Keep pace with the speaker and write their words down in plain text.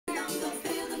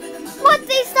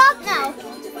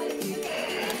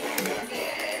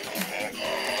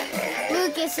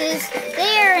Lucas's.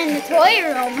 They are in the toy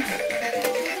room.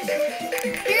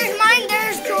 Here's mine,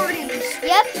 there's Jordan's.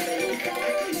 Yep.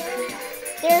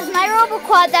 There's my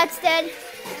RoboQuad that's dead.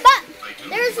 But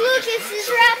there's Lucas's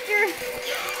Raptor.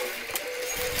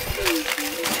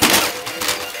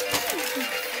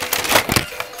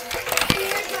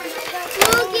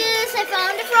 Lucas, I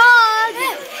found a frog.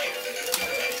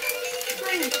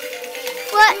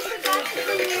 What?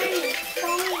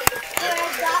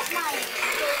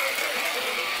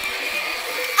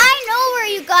 I know where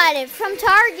you got it, from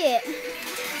Target.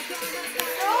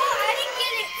 I didn't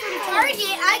get it from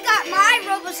Target. I got my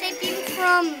RoboSapien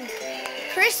from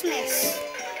Christmas.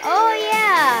 Oh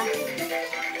yeah.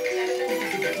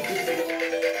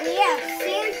 Yeah,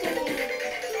 Santa.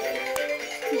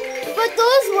 But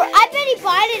those were, I bet he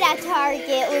bought it at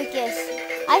Target, Lucas.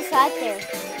 I saw it there.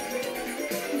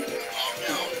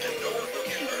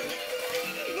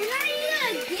 You're not even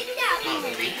gonna get that one.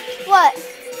 What?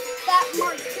 That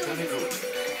Mark II.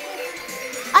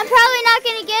 I'm probably not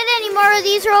going to get any more of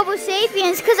these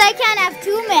RoboSapiens because I can't have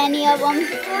too many of them.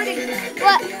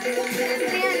 What?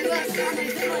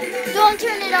 Don't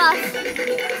turn it off.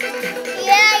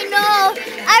 Yeah, I know.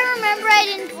 I remember I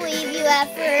didn't believe you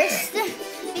at first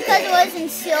because it wasn't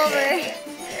silver.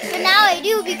 But now I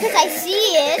do because I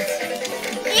see it.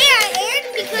 Yeah,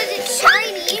 and because it's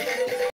shiny.